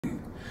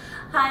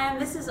Hi,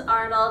 I'm Mrs.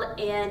 Arnold,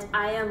 and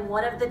I am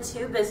one of the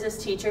 2 business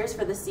teachers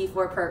for the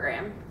C4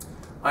 program.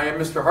 I am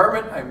Mr.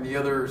 Hartman. I'm the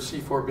other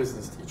C4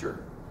 business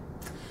teacher.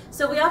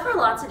 So we offer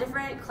lots of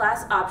different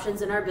class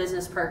options in our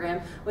business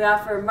program. We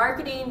offer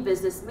marketing,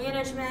 business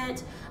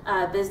management,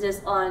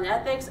 business law and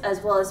ethics, as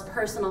well as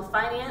personal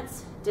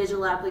finance,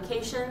 digital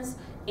applications,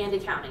 and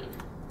accounting.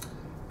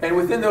 And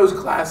within those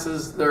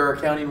classes, there are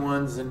accounting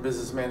ones and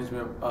business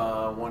management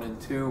 1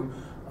 and 2.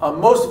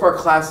 Most of our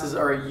classes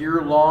are a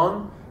year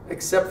long,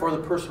 except for the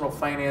personal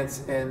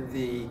finance and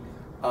the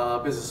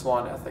business law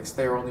and ethics.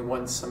 They are only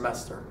 1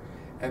 semester,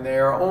 and they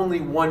are only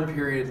 1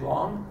 period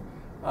long.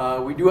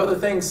 We do other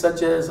things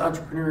such as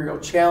entrepreneurial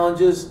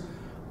challenges,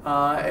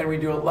 and we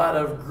do a lot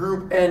of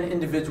group and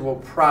individual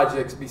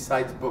projects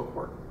besides book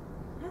work.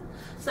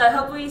 So I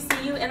hope we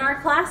see you in our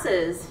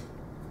classes.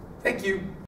 Thank you.